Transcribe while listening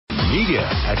Media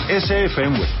at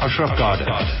SAFM with Ashraf Garda.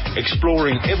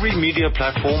 Exploring every media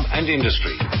platform and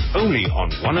industry. Only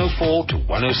on 104 to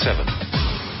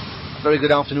 107. Very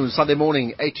good afternoon. Sunday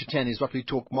morning, 8 to 10 is what we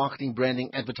talk. Marketing, branding,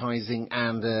 advertising,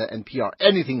 and PR.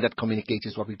 Anything that communicates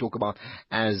is what we talk about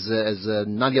as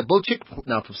Nadia Bulchik,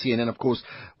 now from CNN, of course.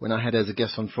 When I had her as a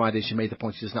guest on Friday, she made the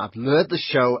point. She says, now, I've learned the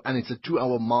show, and it's a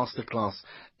 2-hour masterclass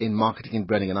in marketing and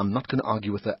branding, and I'm not going to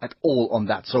argue with her at all on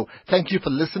that. So thank you for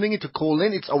listening. To call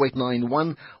in, it's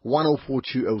 0891 104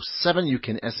 207. You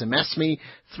can SMS me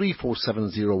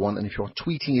 34701, and if you're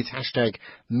tweeting, it's hashtag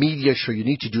media show. You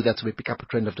need to do that so we pick up a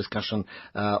trend of discussion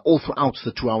all throughout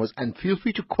the 2 hours, and feel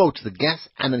free to quote the guest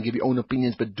and then give your own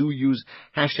opinions, but do use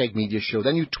hashtag media show.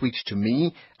 Then you tweet to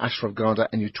me, Ashraf Garda,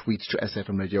 and you tweet to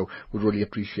SFM Radio. We'd really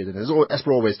appreciate it. As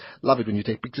per always, love it when you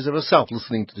take pictures of yourself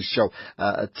listening to the show.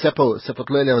 Tsepo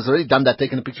Tlele has already done that,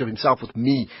 taken a picture of himself with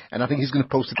me, and I think he's going to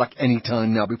post it like any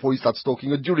time now before he starts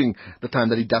talking or during the time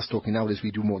that he does talking. Nowadays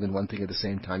we do more than one thing at the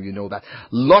same time, you know that.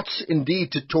 Lots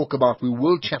indeed to talk about. We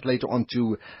will chat later on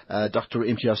to Dr.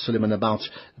 Imtiaz Suleiman about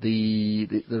the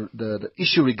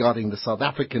issue regarding the South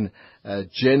African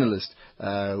journalist,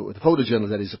 the photojournalist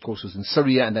that is, of course, was in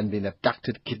Syria and then been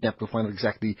abducted, kidnapped. We'll find out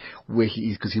exactly where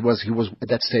he is, because he was at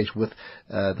that stage with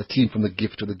the team from The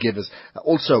Gift to The Givers.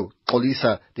 Also,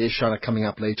 Kolisa Deshana coming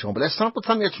up later on. But let's start with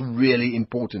something that's really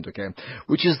important, okay,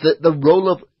 which is the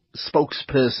role of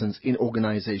spokespersons in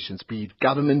organizations, be it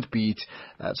government, be it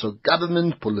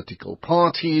government, political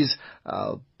parties,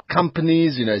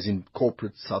 companies, as in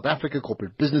corporate South Africa,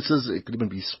 corporate businesses, it could even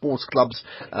be sports clubs,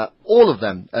 all of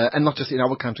them, and not just in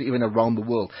our country, even around the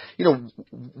world.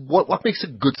 What makes a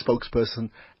good spokesperson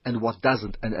and what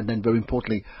doesn't, and then very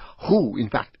importantly, who, in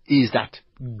fact, is that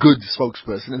good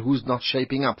spokesperson and who's not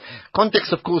shaping up.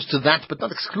 Context, of course, to that, but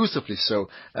not exclusively so,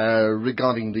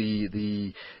 regarding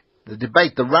the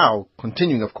debate, the row,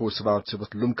 continuing, of course, about with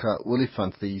Lumka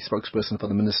Oliphant, the spokesperson for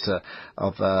the Minister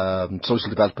of Social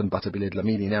Development, Batabile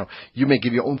Dlamini. Now, you may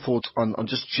give your own thoughts on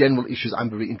just general issues. I'm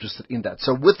very interested in that.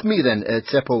 So with me then,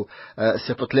 Tsepo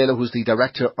Tlele, who's the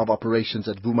Director of Operations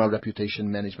at Vuma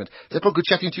Reputation Management. Tsepo, good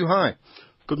chatting to you. Hi.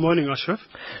 Good morning, Ashraf.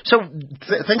 So,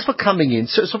 thanks for coming in.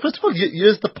 So first of all,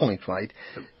 here's the point, right?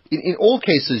 In all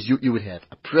cases, you would have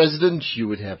a president, you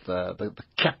would have the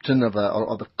captain or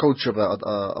the coach of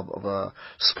a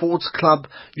sports club,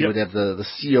 you would have the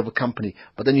CEO of a company,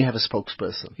 but then you have a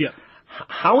spokesperson. Yeah.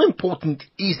 How important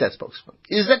is that spokesman?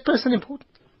 Is that person important?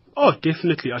 Oh,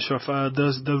 definitely, Ashraf.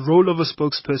 The role of a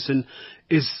spokesperson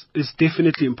is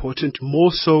definitely important,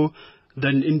 more so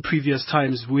than in previous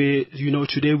times where,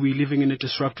 today we're living in a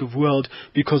disruptive world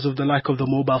because of the lack of the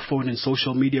mobile phone and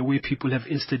social media where people have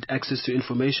instant access to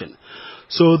information.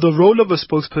 So the role of a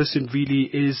spokesperson really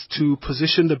is to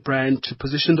position the brand, to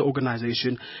position the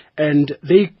organization, and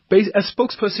a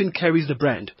spokesperson carries the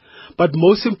brand. But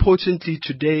most importantly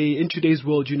today, in today's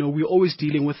world, we're always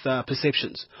dealing with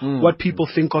perceptions. What people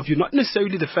think of you, not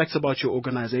necessarily the facts about your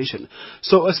organization.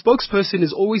 So a spokesperson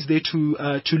is always there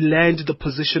to land the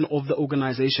position of the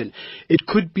organization. It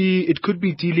could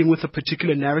be dealing with a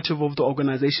particular narrative of the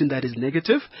organization that is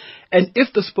negative. And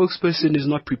if the spokesperson is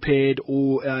not prepared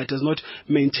or does not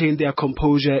maintain their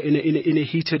composure in a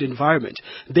heated environment,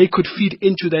 they could feed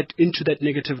into that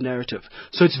negative narrative.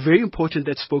 So it's very important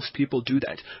that spokespeople do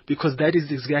that, because that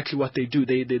is exactly what they do.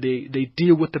 They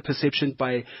deal with the perception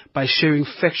by sharing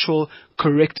factual,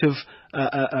 corrective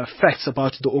facts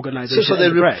about the organization. So they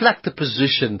reflect the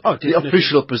position, the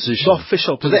official position. The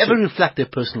official position. Do they ever reflect their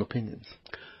personal opinions?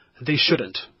 They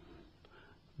shouldn't.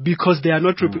 Because they are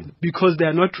not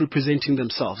representing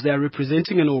themselves. They are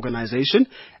representing an organization,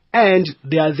 and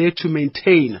they are there to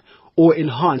maintain or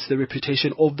enhance the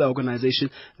reputation of the organization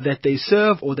that they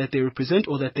serve or that they represent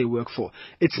or that they work for.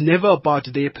 It's never about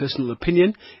their personal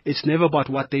opinion. It's never about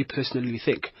what they personally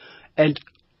think. And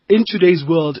in today's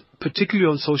world,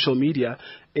 particularly on social media,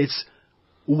 it's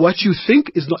what you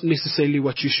think is not necessarily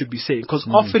what you should be saying. Because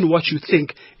often what you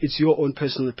think is your own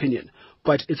personal opinion.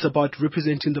 But it's about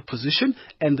representing the position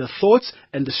and the thoughts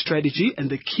and the strategy and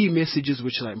the key messages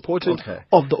which are important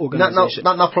of the organization.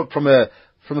 Now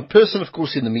from a person, of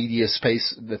course, in the media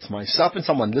space, that's myself and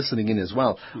someone listening in as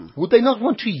well, would they not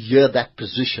want to hear that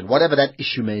position, whatever that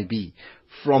issue may be,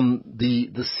 from the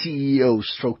CEO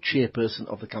 / chairperson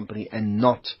of the company and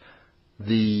not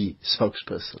the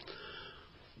spokesperson?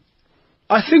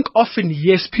 I think often,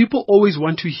 yes, people always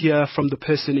want to hear from the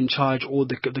person in charge or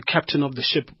the captain of the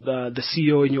ship, the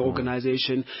CEO in your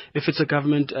organization. If it's a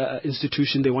government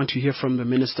institution, they want to hear from the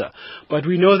minister. But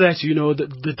we know that,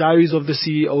 the diaries of the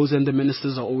CEOs and the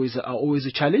ministers are always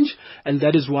a challenge, and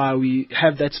that is why we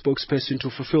have that spokesperson to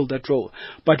fulfill that role.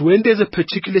 But when there's a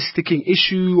particular sticking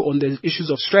issue, on the issues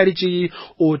of strategy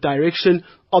or direction,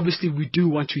 obviously, we do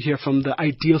want to hear from the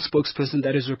ideal spokesperson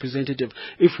that is representative.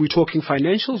 If we're talking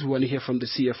financials, we want to hear from the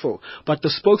CFO. But the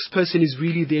spokesperson is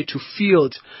really there to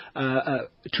field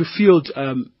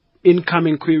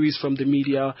incoming queries from the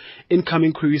media,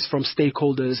 incoming queries from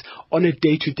stakeholders on a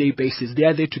day-to-day basis. They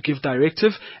are there to give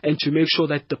directive and to make sure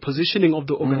that the positioning of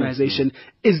the organization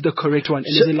is the correct one and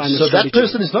is in line with strategy. So that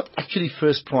person is not actually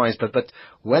first prize, but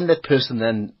when that person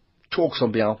then talks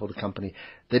on behalf of the company,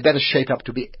 they better shape up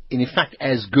to be, in fact,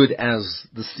 as good as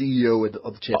the CEO or the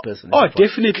chairperson. Oh,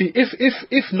 definitely.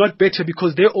 If not better,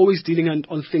 because they're always dealing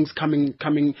on things coming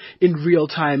in real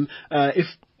time. If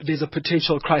there's a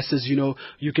potential crisis, you're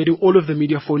getting all of the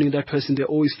media phoning that person. They're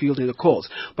always fielding the calls.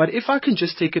 But if I can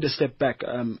just take it a step back,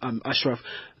 Ashraf,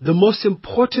 the most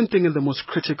important thing and the most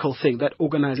critical thing that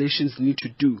organizations need to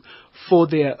do for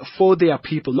their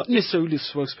people, not necessarily the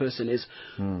spokesperson,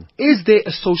 is there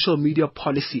a social media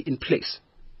policy in place?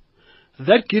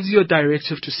 That gives you a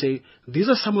directive to say, these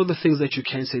are some of the things that you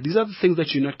can say. These are the things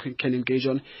that you not can engage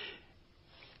on.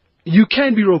 You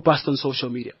can be robust on social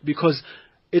media because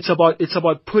it's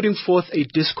about putting forth a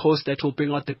discourse that will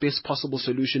bring out the best possible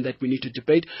solution that we need to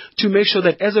debate to make sure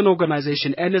that as an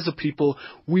organization and as a people,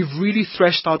 we've really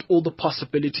threshed out all the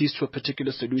possibilities to a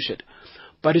particular solution.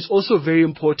 But it's also very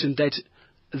important that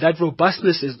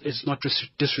robustness is not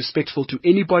disrespectful to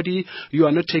anybody. You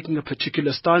are not taking a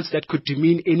particular stance that could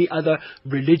demean any other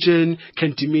religion,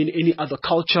 can demean any other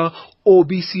culture, or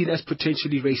be seen as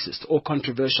potentially racist or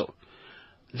controversial.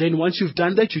 Then once you've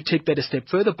done that, you take that a step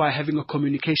further by having a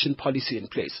communication policy in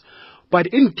place. But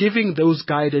in giving those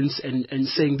guidance and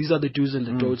saying these are the do's and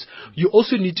the don'ts, you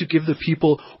also need to give the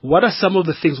people what are some of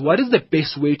the things, what is the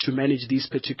best way to manage these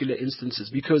particular instances.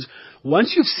 Because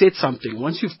once you've said something,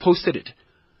 once you've posted it,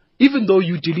 even though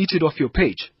you delete it off your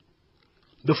page,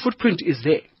 the footprint is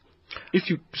there. If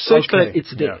you search for it,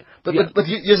 it's there. Yeah. But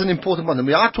here's an important one. And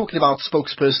we are talking about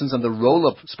spokespersons and the role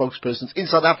of spokespersons in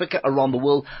South Africa, around the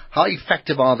world. How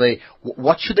effective are they?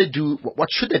 What should they do? What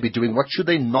should they be doing? What should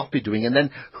they not be doing? And then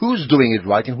who's doing it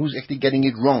right and who's actually getting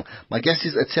it wrong? My guess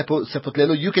is at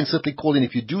Sepotlelo. You can certainly call in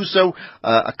if you do so.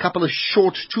 A couple of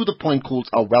short, to-the-point calls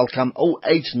are welcome.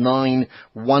 089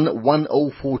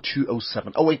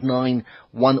 1104207. 089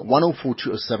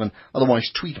 1104207.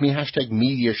 Otherwise, tweet me,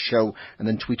 #media show, and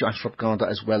then tweet to Ashraf Garda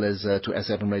as well as to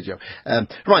S7 Radio.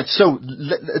 Right, so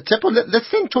let's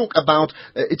then talk about,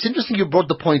 it's interesting you brought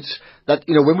the point that,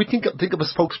 when we think of a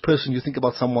spokesperson, you think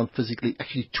about someone physically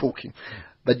actually talking.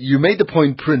 But you made the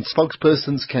point, print.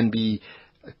 Spokespersons can be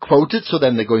quoted, so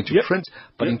then they're going to print.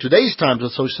 But in today's times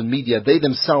of social media, they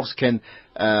themselves can,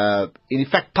 in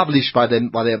fact, publish by their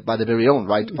very own,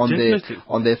 right?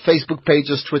 On their Facebook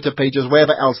pages, Twitter pages,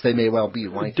 wherever else they may well be,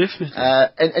 right? Definitely.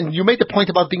 And you made the point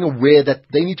about being aware that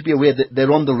they need to be aware that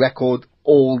they're on the record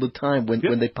all the time when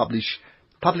they publish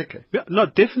publicly. Yeah, no,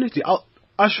 definitely.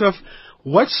 Ashraf,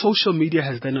 what social media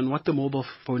has done and what the mobile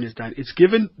phone has done, it's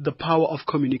given the power of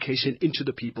communication into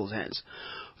the people's hands.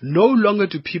 No longer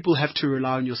do people have to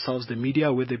rely on yourselves, the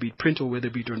media, whether it be print or whether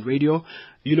it be on radio.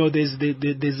 There's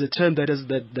a term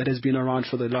that has been around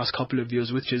for the last couple of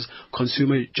years, which is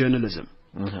consumer journalism.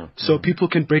 So people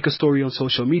can break a story on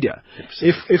social media.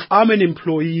 If I'm an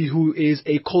employee who is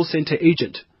a call center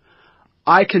agent,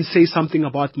 I can say something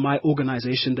about my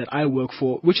organization that I work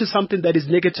for, which is something that is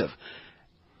negative.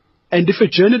 And if a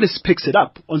journalist picks it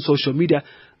up on social media,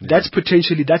 that's a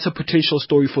potential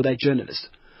story for that journalist.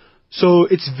 So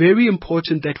it's very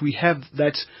important that we have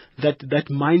that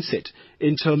mindset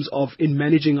in terms of in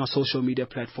managing our social media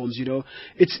platforms.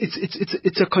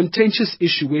 It's a contentious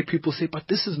issue where people say, but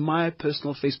this is my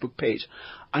personal Facebook page.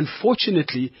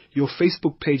 Unfortunately, your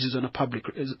Facebook page is on a public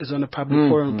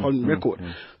forum record.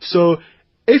 So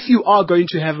if you are going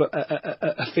to have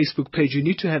a Facebook page, you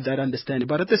need to have that understanding.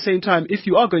 But at the same time, if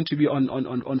you are going to be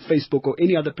on Facebook or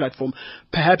any other platform,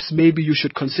 perhaps maybe you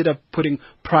should consider putting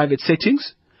private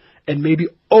settings and maybe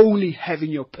only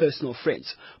having your personal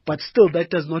friends. But still,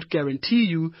 that does not guarantee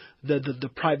you the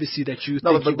privacy that you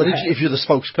think you but have. If you're the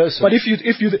spokesperson, but if you're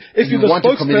the want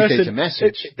spokesperson, to communicate a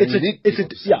message,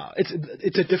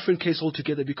 it's a different case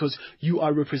altogether because you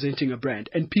are representing a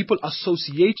brand and people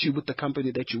associate you with the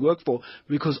company that you work for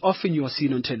because often you are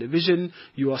seen on television,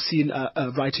 you are seen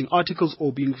writing articles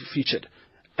or being featured.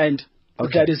 And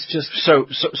Okay. That is just...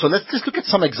 So let's just look at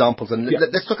some examples, and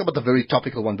let's talk about the very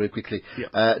topical one very quickly.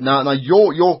 Yeah. Now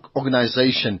your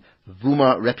organization,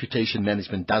 Vuma Reputation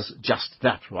Management, does just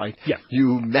that, right? Yeah.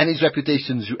 You manage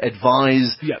reputations, you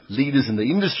advise leaders in the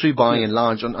industry by and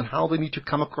large on how they need to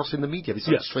come across in the media,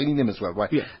 besides training them as well,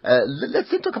 right? Yeah.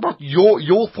 Let's then talk about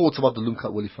your thoughts about the Lumka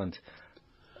Olifant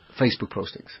Facebook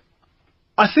postings.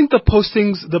 I think the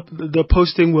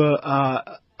posting were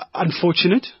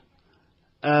unfortunate.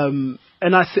 And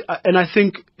I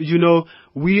think,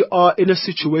 we are in a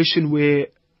situation where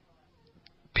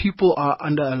people are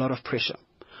under a lot of pressure.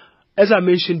 As I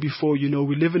mentioned before,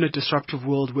 we live in a disruptive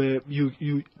world where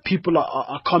people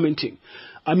are commenting.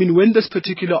 I mean, when this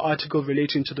particular article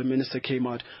relating to the minister came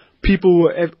out, people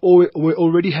were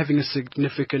already having a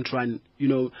significant run,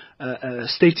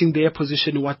 stating their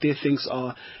position, what their things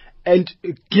are. And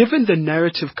given the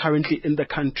narrative currently in the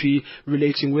country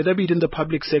relating, whether be it in the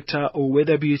public sector or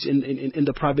whether be it in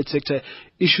the private sector,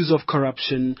 issues of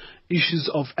corruption, issues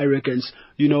of arrogance,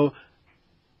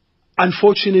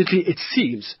 unfortunately it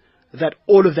seems that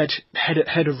all of that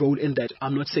had a role in that.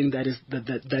 I'm not saying that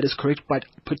is correct, but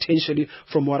potentially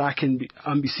from what I'm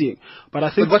seeing. But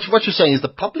I think what you're saying is the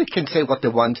public can say what they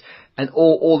want, and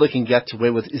all they can get away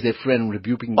with is their friend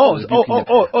rebuking.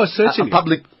 Certainly. A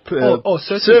public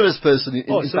service person in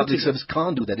public service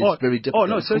can't do that. It's very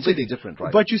different. It's completely different,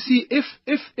 right? But you see,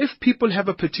 if people have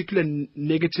a particular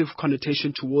negative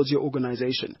connotation towards your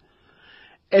organization,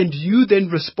 and you then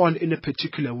respond in a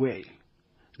particular way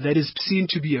that is seen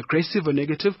to be aggressive or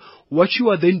negative, what you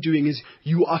are then doing is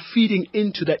you are feeding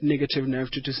into that negative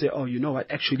narrative to say, oh, you know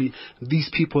what, actually, these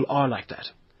people are like that.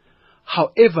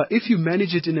 However, if you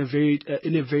manage it in a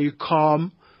very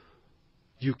calm,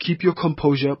 you keep your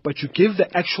composure, but you give the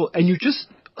actual, and you just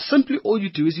simply all you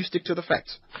do is you stick to the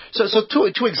facts. So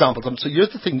two examples. So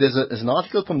here's the thing. There's an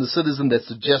article from the Citizen that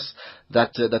suggests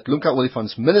that Lumka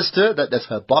Olifant's minister, that's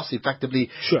her boss, effectively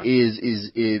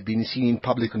is being seen in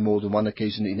public on more than one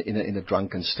occasion in a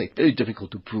drunken state. Very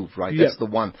difficult to prove, right? Yeah. That's the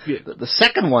one. Yeah. The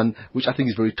second one, which I think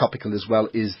is very topical as well,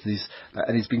 is this,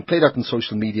 and it's being played out on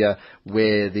social media,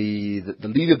 where the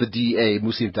leader of the DA,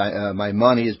 Musi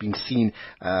Maimani, is being seen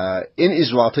in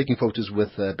Israel taking photos with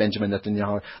Benjamin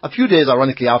Netanyahu. A few days,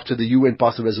 ironically, after the UN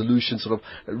passed a resolution sort of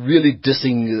really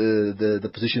dissing the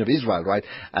position of Israel, right?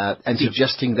 And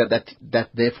suggesting that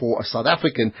therefore a South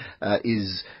African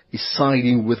is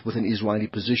siding with an Israeli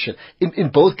position.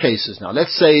 In both cases now,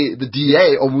 let's say the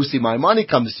DA or Musi Maimani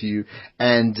comes to you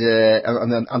and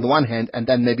on the one hand, and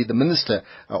then maybe the minister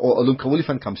or Lumka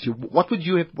Olifant comes to you, what would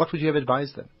you have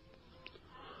advised them?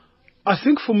 I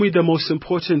think for me the most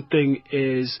important thing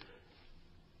is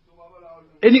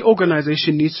any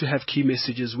organization needs to have key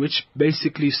messages which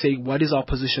basically say what is our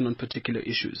position on particular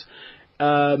issues.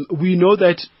 We know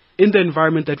that in the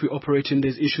environment that we operate in,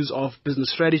 there's issues of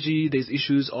business strategy, there's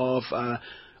issues of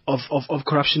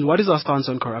corruption. What is our stance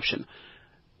on corruption?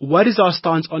 What is our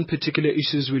stance on particular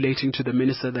issues relating to the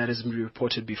minister that has been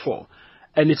reported before?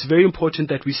 And it's very important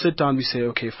that we sit down, we say,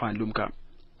 okay, fine, Lumka,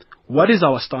 what is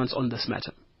our stance on this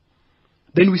matter?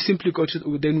 Then we simply go to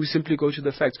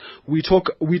the facts. We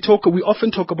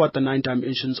often talk about the 9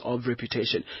 dimensions of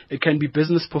reputation. It can be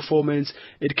business performance,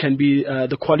 it can be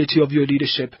the quality of your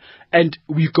leadership, and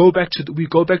we go back to those. We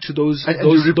go back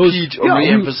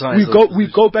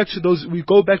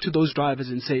to those drivers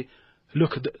and say,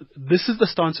 look, this is the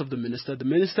stance of the minister. The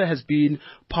minister has been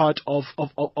part of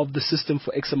the system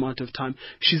for X amount of time.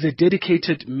 She's a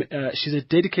dedicated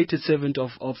servant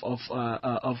of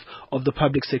the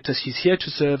public sector. She's here to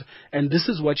serve, and this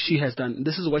is what she has done.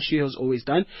 This is what she has always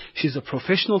done. She's a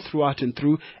professional throughout and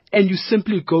through, and you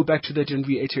simply go back to that and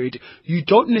reiterate it. You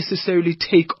don't necessarily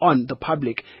take on the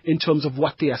public in terms of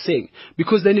what they are saying,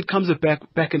 because then it comes back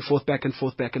and forth.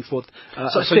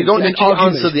 So you don't actually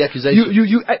answer the accusation.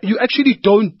 You actually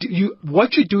don't.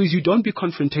 What you do is you don't be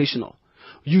confrontational.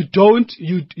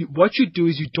 What you do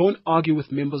is you don't argue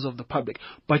with members of the public,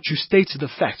 but you state the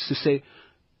facts to say,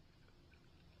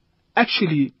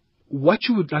 actually, what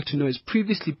you would like to know is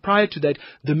prior to that,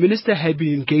 the minister had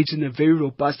been engaged in a very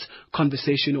robust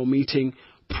conversation or meeting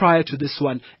prior to this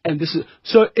one, and this is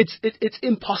so it's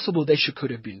impossible that she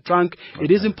could have been drunk. Okay.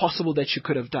 It is impossible that she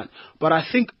could have done. But I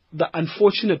think the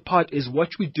unfortunate part is what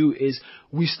we do is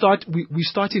we start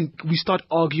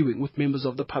arguing with members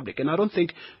of the public, and I don't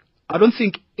think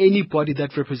anybody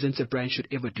that represents a brand should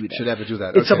ever do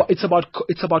that. Okay.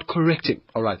 It's about correcting.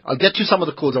 All right. I'll get you some of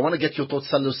the calls. I want to get your thoughts,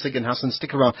 Salo, Sig and Hassan.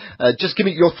 Stick around. Just give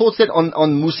me your thoughts then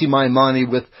on Musi Maimani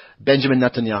with Benjamin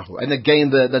Netanyahu. And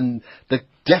again, the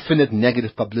definite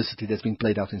negative publicity that's been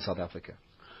played out in South Africa.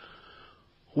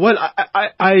 Well,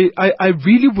 I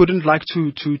really wouldn't like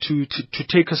to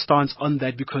take a stance on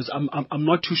that because I'm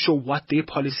not too sure what their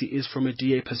policy is from a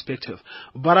DA perspective.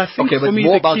 But I think for me,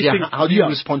 more about how do you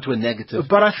respond to a negative?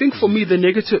 But I think for me, the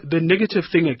negative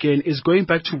thing again is going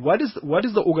back to what is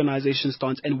the organization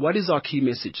stance and what is our key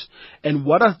message and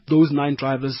what are those 9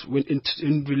 drivers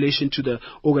in relation to the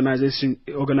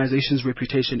organization's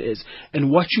reputation is.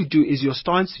 And what you do is your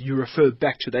stance, you refer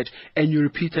back to that and you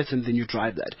repeat that and then you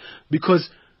drive that. Because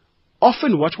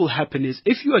often what will happen is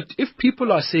if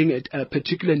people are saying a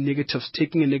particular negative,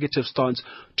 taking a negative stance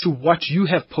to what you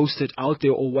have posted out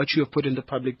there or what you have put in the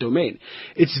public domain,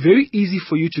 it's very easy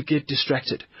for you to get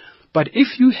distracted. But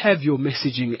if you have your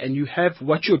messaging and you have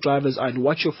what your drivers are and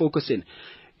what you're focusing,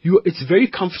 it's very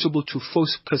comfortable to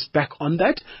focus back on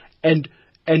that and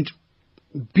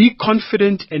be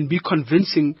confident and be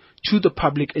convincing to the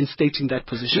public in stating that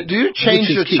position. Do you change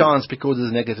your chance because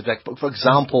there's a negative effect? For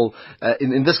example,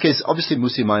 in this case, obviously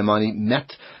Mmusi Maimane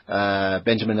met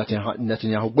Benjamin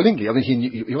Netanyahu willingly. I mean,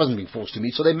 he wasn't being forced to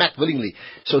meet, so they met willingly.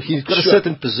 So he's got a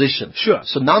certain position. Sure.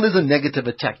 So now there's a negative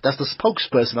attack. That's the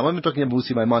spokesperson. I'm not talking about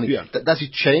Mmusi Maimane. Yeah. Does he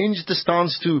change the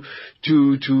stance to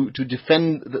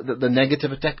defend the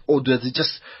negative attack, or does he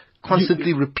just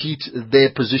constantly repeat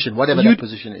their position, whatever that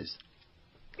position is?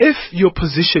 If your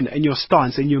position and your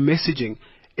stance and your messaging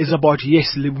is about,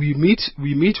 yes, we meet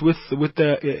with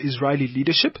the Israeli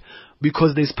leadership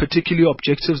because there's particular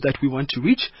objectives that we want to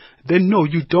reach, then no,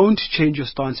 you don't change your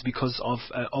stance because of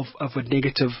a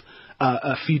negative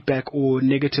feedback or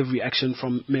negative reaction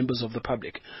from members of the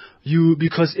public.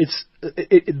 Because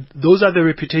those are the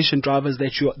reputation drivers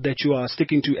that you are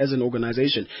sticking to as an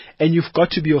organization, and you've got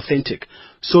to be authentic.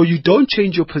 So you don't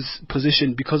change your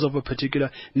position because of a particular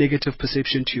negative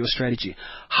perception to your strategy.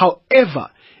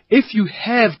 However, if you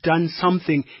have done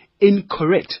something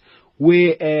incorrect,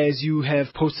 whereas you have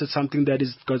posted something that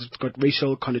is got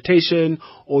racial connotation,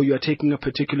 or you are taking a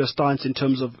particular stance in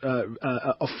terms of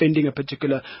offending a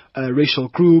particular racial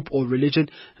group or religion,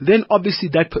 then obviously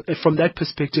from that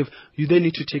perspective, you then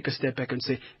need to take a step back and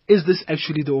say, is this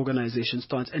actually the organization's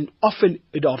stance? And often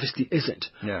it obviously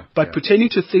isn't. Yeah, but pertaining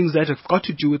to things that have got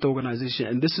to do with the organization,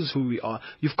 and this is who we are,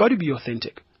 you've got to be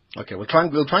authentic. Okay, we'll try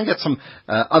and get some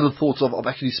other thoughts of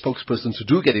actually spokespersons who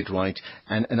do get it right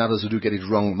and others who do get it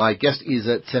wrong. My guest is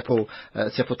Tsepo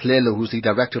Tlelo, who's the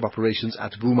Director of Operations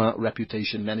at Vuma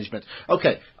Reputation Management.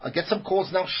 Okay, I'll get some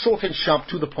calls now, short and sharp,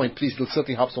 to the point, please. It'll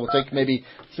certainly help, so we'll take maybe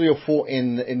 3 or 4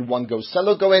 in one go.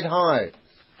 Salo, go ahead, hi.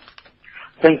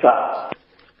 Thanks, sir.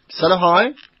 Salo,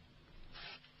 hi.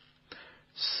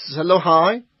 Salo,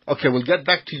 hi. Okay, we'll get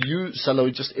back to you, Salo,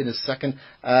 just in a second.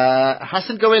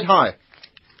 Hassan, go ahead, hi.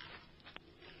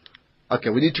 Okay,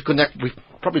 we need to connect. We've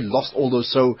probably lost all those,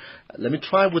 so let me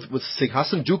try with Sig.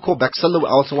 Hassan, do call back. Salo, I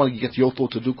also want to get your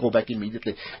thoughts, so do call back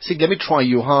immediately. Sig, let me try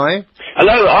you. Hi.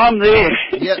 Hello, I'm there.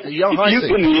 Yeah, hi, you Sig.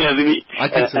 can hear me. I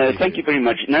can thank you very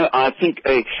much. No, I think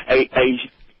a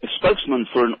spokesman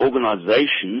for an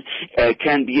organization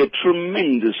can be a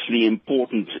tremendously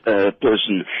important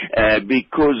person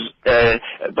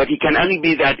but he can only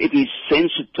be that if he's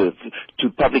sensitive to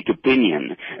public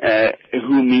opinion,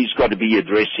 whom he's got to be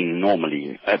addressing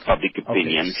normally, public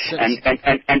opinion. Okay.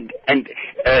 And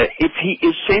if he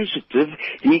is sensitive,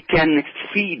 he can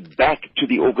feed back to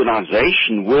the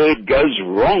organization where it goes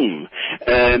wrong.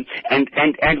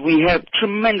 And we have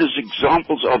tremendous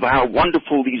examples of how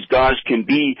wonderful these guys can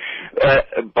be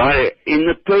in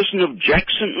the person of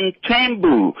Jackson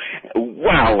Ntambu.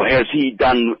 Wow, has he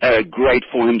done great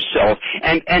for himself.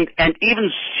 And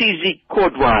even Sizi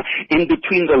Kodwa, in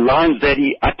between the lines that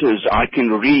he utters, I can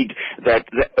read that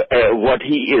what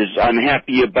he is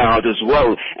unhappy about as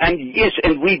well. And yes,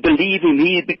 and we believe him.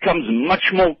 He becomes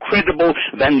much more credible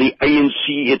than the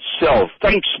ANC itself.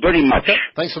 Thanks very much. Okay.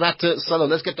 Thanks for that, Salo.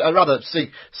 Let's get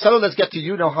Salo, let's get to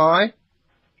you now. Hi.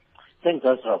 Thanks,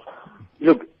 Ashraf.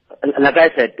 Look, like I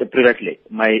said previously,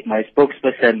 my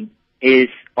spokesperson is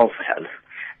of health,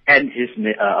 and he's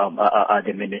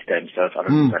the minister himself.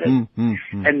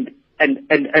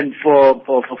 And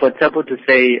for example, to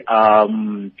say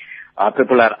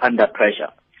people are under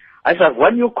pressure. Ashraf,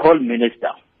 when you call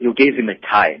minister, you give him a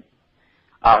time.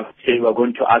 Say we are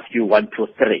going to ask you 1, 2,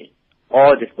 3,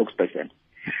 or the spokesperson.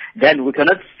 Then we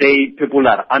cannot say people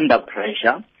are under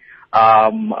pressure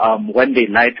when they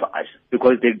lie to us,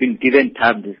 because they've been given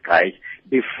time, these guys,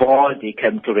 before they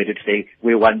came to ready to say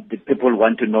the people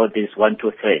want to know this 1,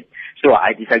 2, 3. So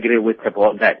I disagree with people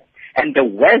on that. And the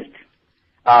worst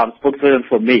spokesperson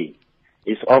for me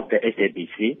is of the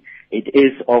SABC, it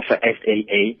is of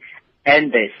SAA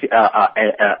and the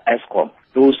ESCOM.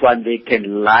 those ones, they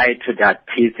can lie to their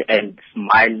teeth and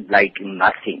smile like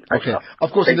nothing. Okay.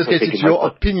 Of course, in this case, it's your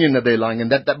opinion that they're lying, and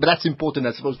but that's important,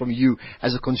 I suppose, from you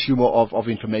as a consumer of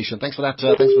information. Thanks for that.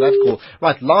 Thanks for that call.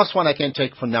 Right, last one I can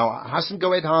take for now. Hassan,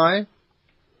 go ahead. Hi.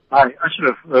 Hi,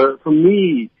 Ashraf. For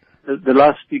me, the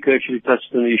last speaker actually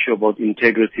touched on the issue about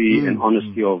integrity and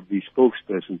honesty of the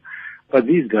spokesperson. But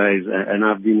these guys, and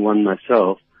I've been one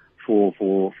myself for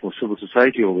civil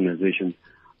society organizations,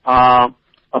 are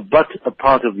but a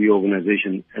part of the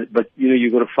organization. But,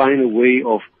 you've got to find a way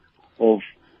of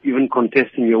even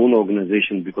contesting your own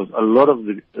organization, because a lot of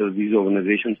these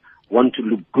organizations want to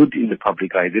look good in the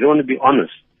public eye. They don't want to be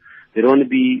honest. They don't want to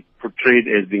be portrayed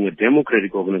as being a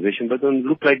democratic organization, but don't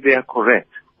look like they are correct,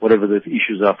 whatever the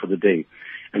issues are for the day.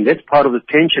 And that's part of the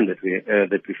tension that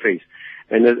we face.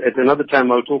 And at another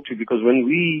time I'll talk to you, because when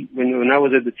I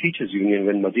was at the teachers union,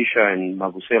 when Madisha and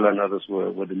Mabusela and others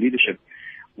were the leadership,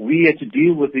 we had to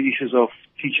deal with the issues of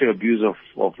teacher abuse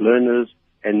of learners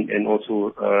and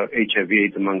also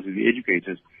HIV/AIDS amongst the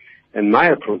educators. And my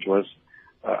approach was,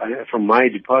 from my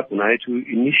department, I had to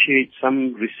initiate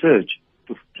some research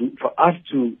for us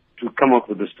to come up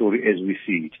with the story as we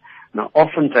see it. Now,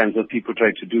 oftentimes what people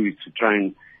try to do is to try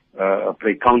and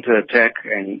play counterattack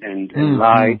and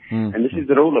lie. And this is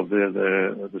the role of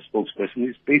the spokesperson,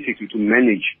 is basically to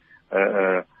manage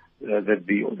that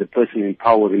the person in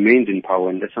power remains in power,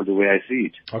 and that's not the way I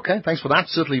see it. Okay, thanks for that.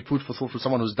 Certainly food for thought for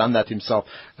someone who's done that himself,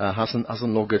 Hassan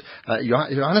Logert.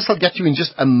 Johannes, I'll get you in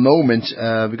just a moment.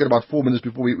 We've got about 4 minutes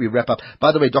before we wrap up.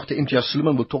 By the way, Dr. Imtiaz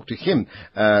Suleiman, will talk to him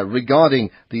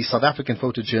regarding the South African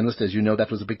photojournalist. As you know,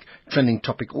 that was a big trending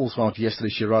topic all throughout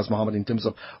yesterday, Shiraz Mohammed, in terms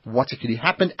of what actually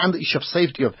happened and the issue of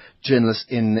safety of journalists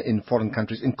in foreign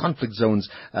countries, in conflict zones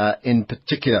in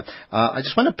particular. I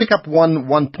just want to pick up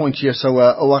one point here. So,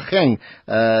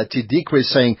 Tidikwe is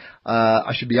saying,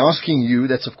 I should be asking you,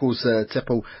 that's of course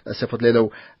Tsepo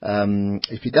Sepodlelo,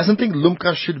 if he doesn't think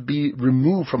Lumka should be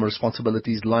removed from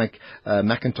responsibilities like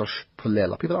Macintosh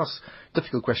Pulela. People ask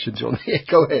difficult questions, John.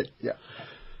 Go ahead. Yeah.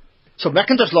 So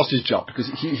Macintosh lost his job because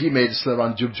he made a slur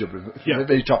on Jub. Yeah.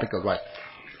 Very topical, right?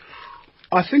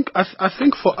 I think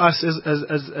for us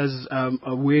as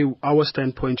our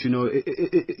standpoint,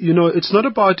 it's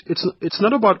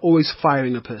not about always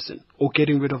firing a person or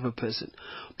getting rid of a person,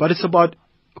 but it's about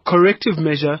corrective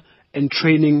measure and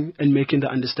training and making the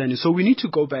understanding. So we need to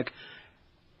go back.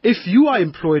 If you are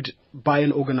employed by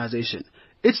an organization,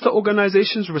 it's the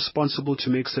organization's responsible to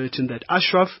make certain that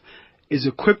Ashraf is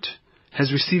equipped,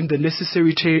 has received the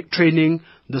necessary training,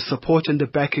 the support and the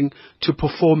backing to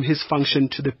perform his function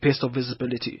to the best of his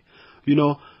ability.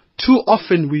 Too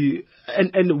often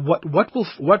what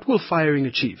will firing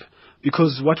achieve?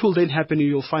 Because what will then happen,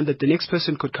 you'll find that the next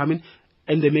person could come in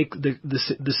and they make the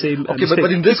same mistake.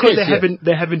 But in this case,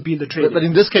 they haven't been the training. But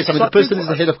in this case, the person is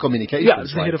the head of communications. Yeah,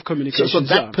 it's the head of communications. So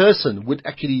that person would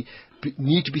actually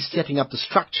need to be setting up the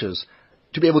structures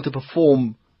to be able to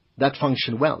perform that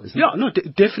function well, isn't it? Yeah, no,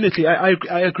 definitely.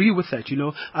 I agree with that.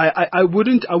 I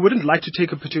wouldn't like to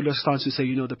take a particular stance to say,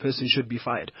 the person should be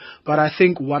fired. But I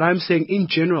think what I'm saying in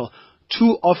general,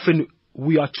 too often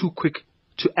we are too quick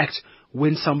to act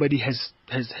when somebody has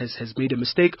made a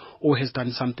mistake or has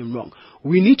done something wrong.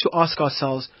 We need to ask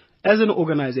ourselves, as an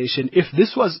organization, if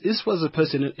this was a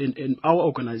person in our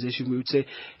organization, we would say,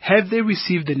 have they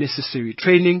received the necessary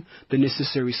training, the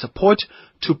necessary support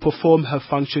to perform her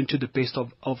function to the best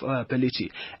of her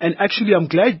ability? And actually, I'm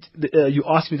glad you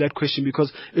asked me that question,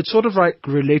 because it sort of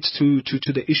relates to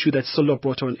the issue that Solo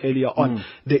brought on earlier on,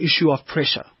 the issue of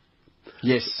pressure.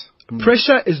 Yes.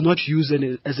 Pressure is not used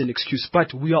as an excuse,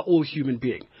 but we are all human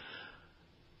beings.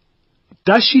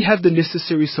 Does she have the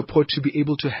necessary support to be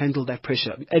able to handle that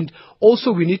pressure? And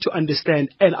also we need to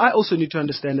understand, and I also need to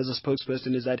understand as a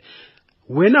spokesperson, is that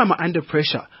when I'm under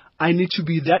pressure, I need to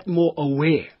be that more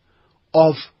aware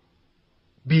of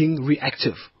being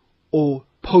reactive or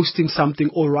posting something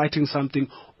or writing something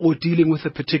or dealing with a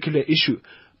particular issue,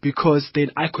 because then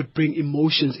I could bring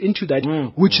emotions into that,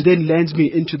 which then lands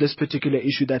me into this particular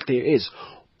issue that there is.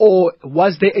 Or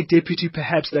was there a deputy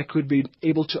perhaps that could be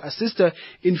able to assist her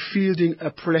in fielding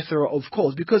a plethora of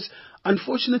calls? Because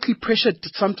unfortunately pressure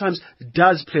sometimes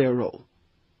does play a role.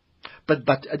 But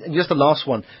and just the last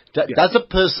one, does a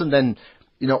person then,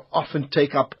 often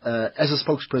take up, as a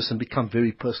spokesperson, become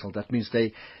very personal? That means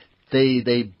they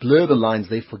blur the lines,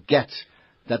 they forget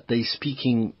that they're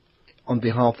speaking on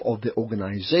behalf of the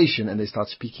organization and they start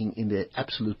speaking in their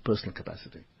absolute personal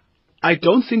capacity. I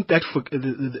don't think that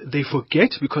they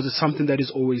forget, because it's something that is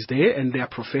always there and they are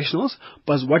professionals.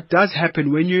 But what does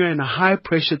happen when you're in a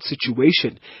high-pressured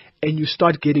situation and you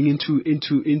start getting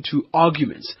into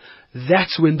arguments,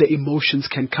 that's when the emotions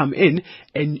can come in,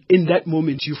 and in that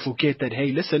moment you forget that,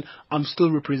 hey, listen, I'm still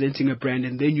representing a brand,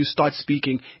 and then you start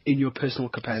speaking in your personal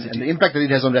capacity. And the impact that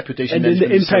it has on reputation and then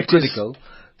the impact is so critical.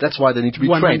 That's why they need to be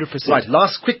 100%. trained. Right,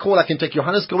 last quick call I can take.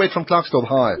 Johannes Goet from Clarksdorp.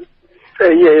 Hi.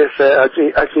 Yes,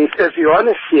 I think as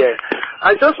Johannes here,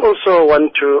 I just also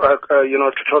want to,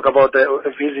 to talk about the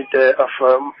visit of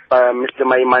Mr.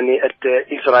 Maimane at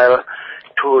Israel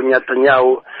to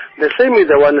Netanyahu. The same with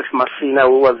the one of Masina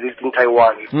who was visiting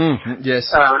Taiwan.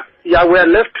 Yes. We are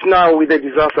left now with a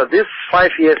disaster. This 5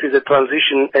 years is a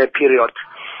transition period.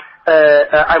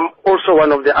 I'm also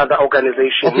one of the other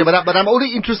organizations. Okay, but I'm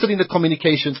only interested in the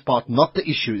communications part, not the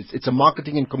issue. It's a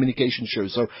marketing and communication show.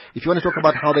 So if you want to talk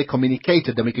about how they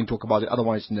communicated, then we can talk about it.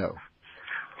 Otherwise, no.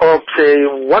 Okay,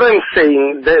 what I'm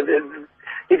saying,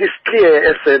 it is clear,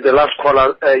 as the last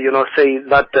caller, say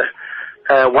that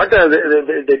what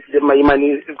the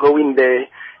money going there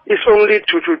is only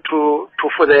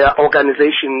for their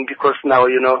organization, because now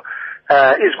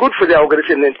it's good for the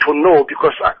organization to know,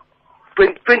 because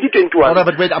 2021. Oh, no,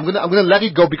 but wait, I'm gonna let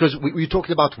it go, because we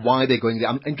talked about why they're going there.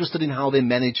 I'm interested in how they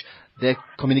manage their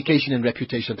communication and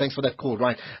reputation. Thanks for that call.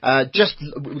 Right, we're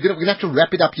gonna have to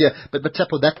wrap it up here. But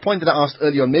Tsepo, that point that I asked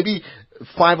earlier on, maybe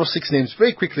 5 or 6 names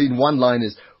very quickly in one line,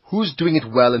 is who's doing it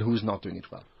well and who's not doing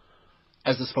it well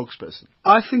as the spokesperson.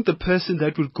 I think the person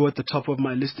that would go at the top of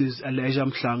my list is Elijah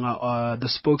Mhlanga, the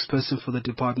spokesperson for the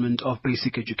Department of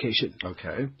Basic Education.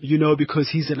 Okay.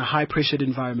 Because he's in a high-pressured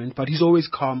environment, but he's always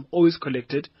calm, always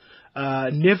collected,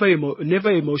 never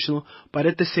emotional, but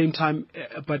at the same time,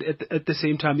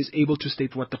 is able to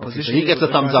state what the position so he is. Gets a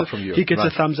thumbs up from you. He gets a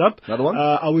thumbs up. Another one?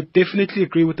 I would definitely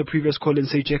agree with the previous call and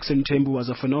say Jackson Tembu was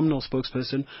a phenomenal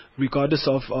spokesperson, regardless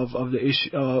of the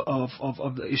issue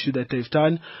the issue that they've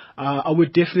done. I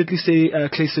would definitely say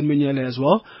Clayson Minyele as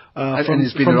well. From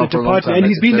the department,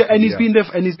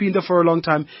 and he's been there for a long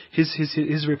time.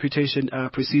 His reputation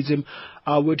precedes him.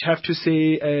 I would have to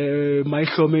say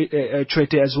Maihlome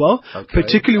Trete as well,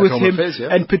 particularly with him,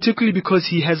 and particularly because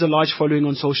he has a large following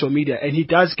on social media, and he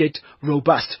does get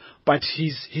robust. But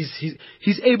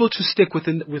he's able to stick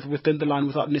within the line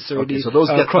without necessarily so those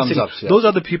get crossing. Thumbs ups, Those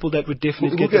are the people that would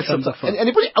definitely get the thumbs up. And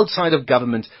anybody outside of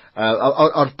government,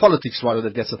 or politics rather,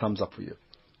 that gets a thumbs up for you?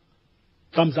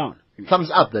 Thumbs down.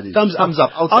 Thumbs up, that is. Thumbs up.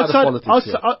 Outside of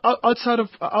politics.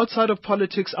 Outside of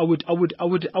politics, I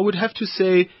would have to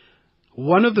say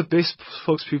one of the best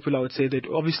spokespeople. I would say that,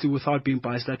 obviously, without being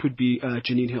biased, that would be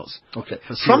Janine Hills. Okay.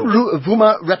 From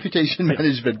Vuma Reputation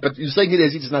Management, but you're saying it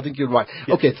as it is, and I think you're right.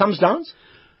 Yeah. Okay, thumbs downs?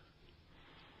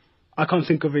 I can't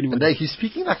think of anyone. And he's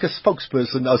speaking like a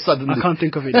spokesperson now suddenly. I can't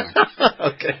think of anyone.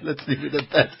 Okay, let's leave it at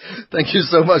that. Thank you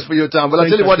so much for your time. Well, I'll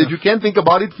tell you what, if you can think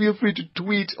about it, feel free to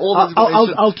tweet all the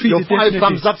information. I'll tweet your it, 5 definitely.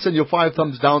 thumbs ups and your 5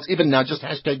 thumbs downs. Even now, just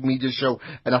hashtag media show.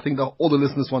 And I think all the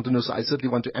listeners want to know, so I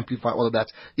certainly want to amplify all of that,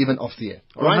 even off the air.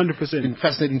 All right? 100%. It's been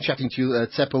fascinating chatting to you,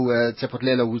 Tsepo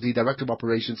Tlelo, who's the Director of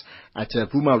Operations at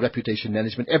Vuma Reputation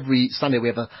Management. Every Sunday we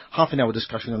have a half an hour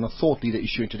discussion on a thought leader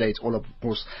issue, and today it's all, of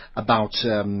course, about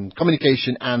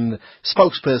communication and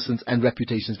spokespersons and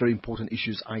reputations. Very important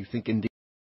issues, I think, indeed.